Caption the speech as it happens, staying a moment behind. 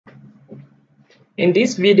In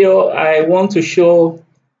this video, I want to show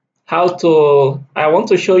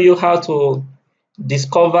you how to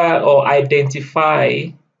discover or identify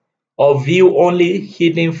or view only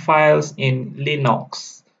hidden files in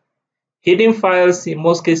Linux. Hidden files in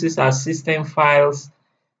most cases are system files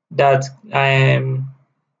that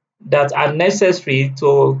that are necessary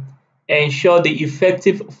to ensure the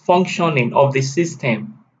effective functioning of the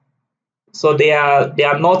system. So they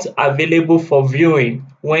are not available for viewing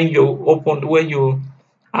when you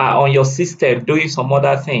are on your system doing some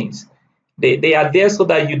other things. They are there so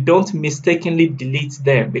that you don't mistakenly delete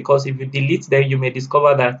them, because if you delete them you may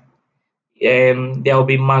discover that there will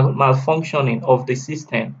be malfunctioning of the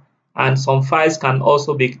system, and some files can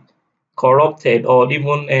also be corrupted or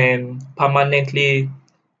even permanently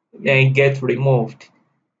get removed.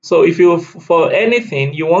 So if you, for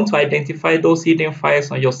anything, you want to identify those hidden files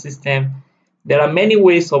on your system, there are many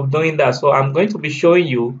ways of doing that. So I'm going to be showing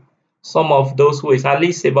you some of those ways, at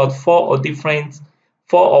least about four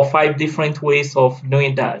or five different ways of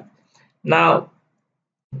doing that. Now,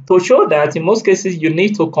 to show that, in most cases, you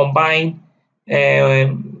need to combine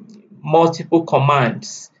multiple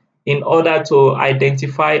commands in order to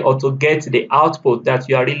identify or to get the output that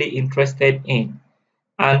you are really interested in.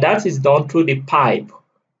 And that is done through the pipe.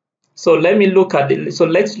 So let's look at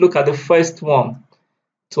the first one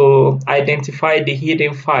to identify the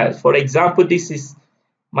hidden files. For example, this is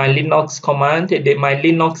my Linux command, my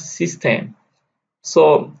Linux system.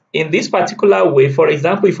 So in this particular way, for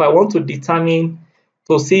example, if I want to determine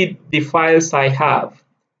to see the files I have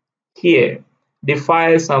here, the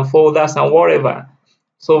files and folders and whatever.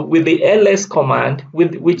 So with the ls command,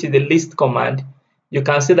 which is the list command, you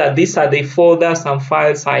can see that these are the folders and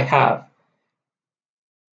files I have.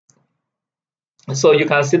 So you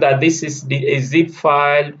can see that this is a zip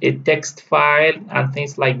file, a text file, and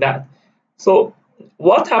things like that. So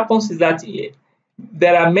what happens is that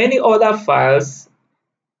there are many other files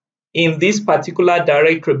in this particular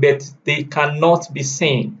directory, but they cannot be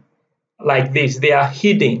seen like this. They are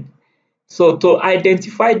hidden. So to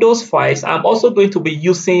identify those files, I'm also going to be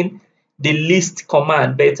using the list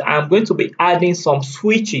command, but I'm going to be adding some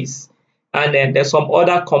switches, and then there's some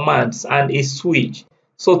other commands and a switch.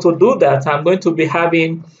 So to do that, I'm going to be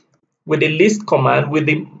having, with the list command, with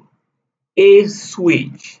the a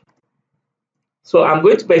switch. So I'm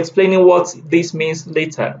going to be explaining what this means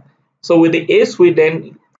later. So with the a switch,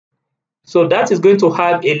 then, so that is going to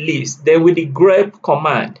have a list. Then with the grep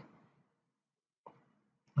command,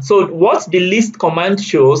 so what the list command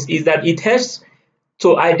shows is that it helps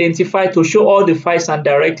to identify, to show all the files and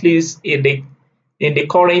directories in the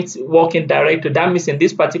current working directory. That means in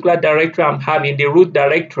this particular directory I'm having the root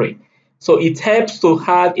directory. So it helps to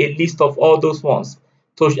have a list of all those ones,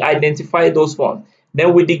 to identify those ones.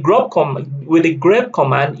 Then with the grep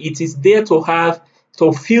command, it is there to have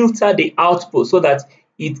to filter the output so that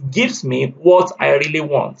it gives me what I really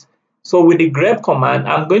want. So with the grep command,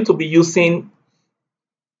 I'm going to be using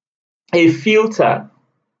a filter.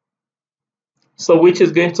 So which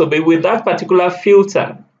is going to be with that particular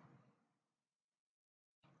filter.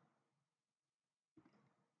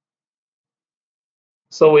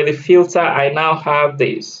 So with the filter, I now have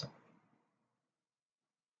this.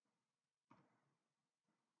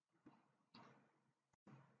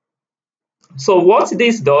 So what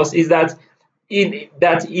this does is that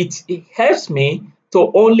it helps me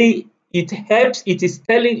to only, it is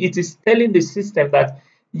telling the system that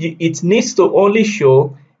it needs to only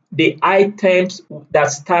show the items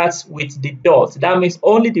that starts with the dot. That means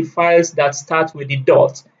only the files that start with the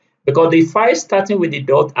dot, because the files starting with the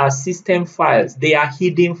dot are system files. They are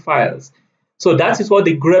hidden files. So that is what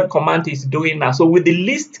the grep command is doing now. So with the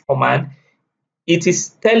list command, it is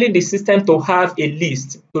telling the system to have a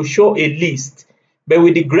list, to show a list. But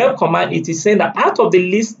with the grep command, it is saying that out of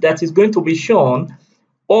the list that is going to be shown,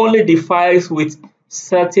 only the files with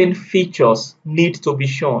certain features need to be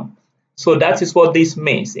shown. So that is what this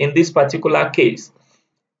means in this particular case.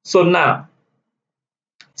 So now,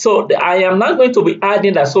 I am not going to be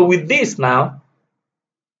adding that. So with this now,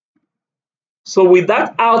 so with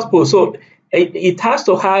that output, so it has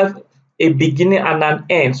to have a beginning and an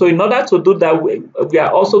end. So in order to do that, we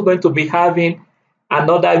are also going to be having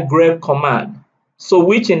another grep command. So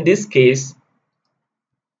which in this case,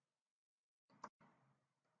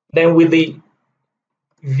 then with the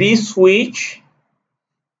v switch,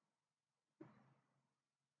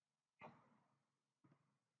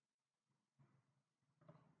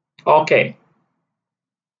 okay.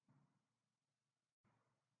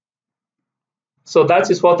 So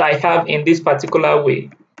that is what I have in this particular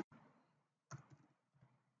way.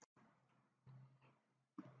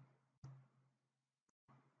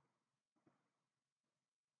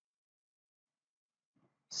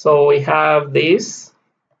 So we have this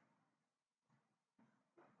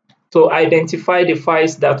to identify the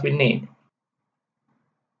files that we need.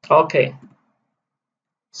 Okay.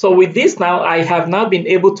 So with this now, I have now been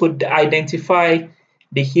able to identify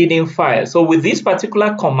the hidden files. So with this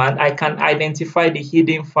particular command, I can identify the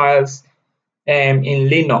hidden files in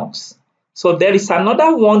Linux. So there is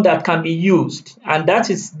another one that can be used, and that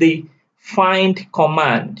is the find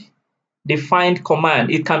command. The find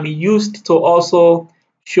command, it can be used to also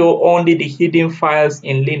show only the hidden files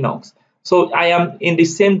in Linux. So I am in the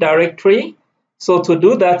same directory. So to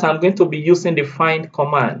do that, I'm going to be using the find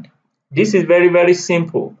command. This is very, very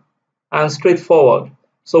simple and straightforward.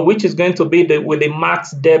 So which is going to be with the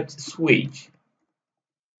max depth switch.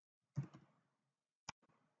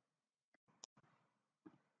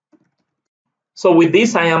 So with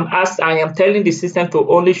this, I am telling the system to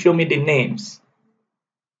only show me the names.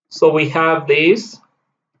 So we have this.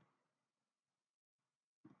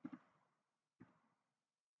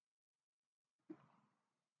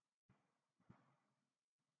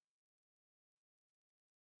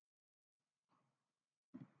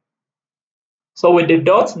 So with the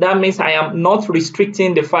dot, that means I am not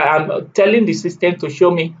restricting the file. I'm telling the system to show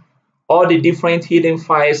me all the different hidden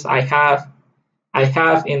files I have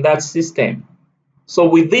in that system. So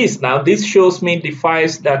with this now, this shows me the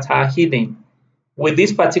files that are hidden with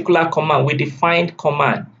this particular command, with the find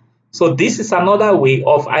command. So this is another way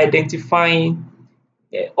of identifying,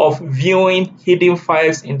 of viewing hidden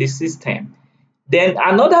files in the system. Then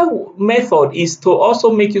another method is to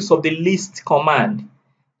also make use of the list command.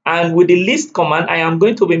 And with the list command, I am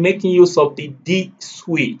going to be making use of the D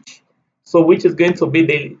switch. So which is going to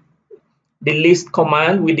be the list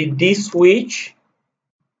command with the D switch.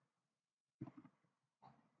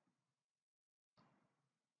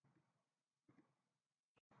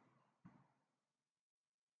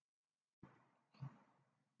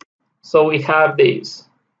 So we have this.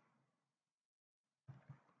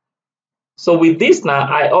 So with this now,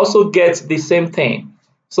 I also get the same thing.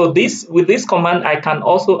 So this, with this command, I can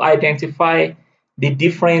also identify the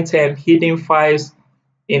different hidden files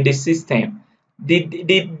in the system.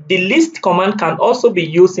 The list command can also be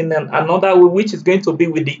used in another way, which is going to be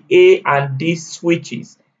with the A and D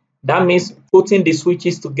switches. That means putting the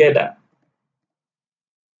switches together.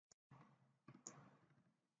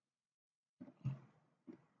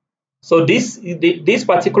 So this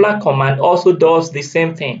particular command also does the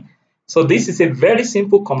same thing. So this is a very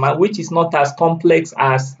simple command which is not as complex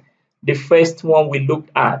as the first one we looked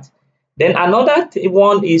at. Then another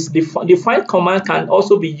one is the find command can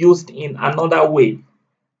also be used in another way.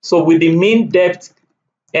 So with the mean depth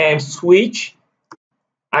switch,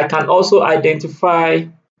 I can also identify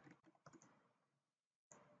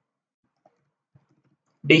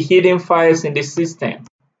the hidden files in the system.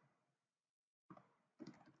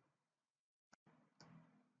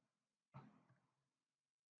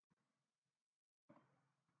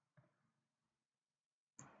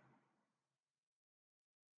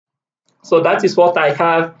 So that is what I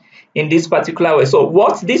have in this particular way. So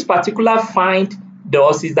what this particular find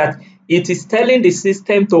does is that it is telling the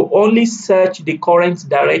system to only search the current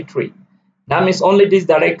directory. That means only this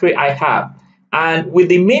directory I have. And with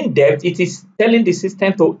the mean depth, it is telling the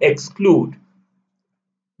system to exclude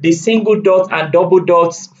the single dot and double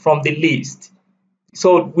dots from the list.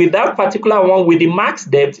 So with that particular one, with the max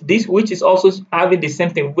depth, this which is also having the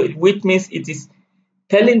same thing, which means it is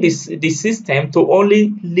telling the system to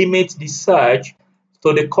only limit the search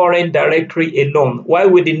to the current directory alone. While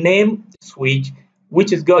with the name switch,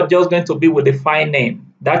 which is just going to be with the file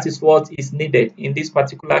name, that is what is needed in this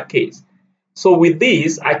particular case. So with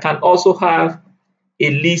this, I can also have a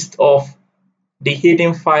list of the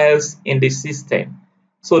hidden files in the system.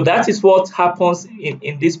 So that is what happens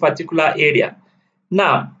in this particular area.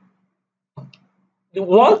 Now, the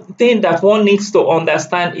one thing that one needs to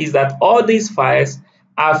understand is that all these files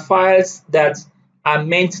are files that are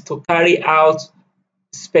meant to carry out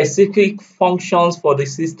specific functions for the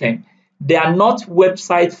system. They are not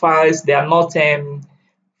website files, they are not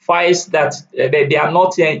files that they are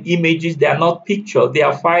not images, they are not pictures, they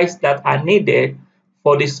are files that are needed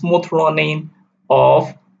for the smooth running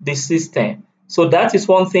of the system. So that is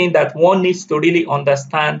one thing that one needs to really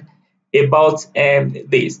understand about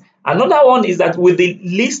this. Another one is that with the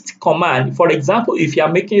list command, for example, if you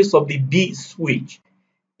are making use of the B switch,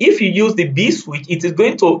 if you use the B switch, it is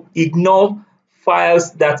going to ignore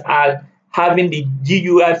files that are having the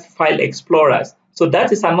GUI file explorers. So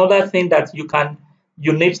that is another thing that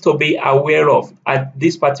you need to be aware of at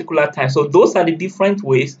this particular time. So those are the different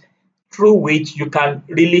ways through which you can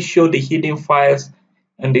really show the hidden files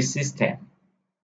in the system.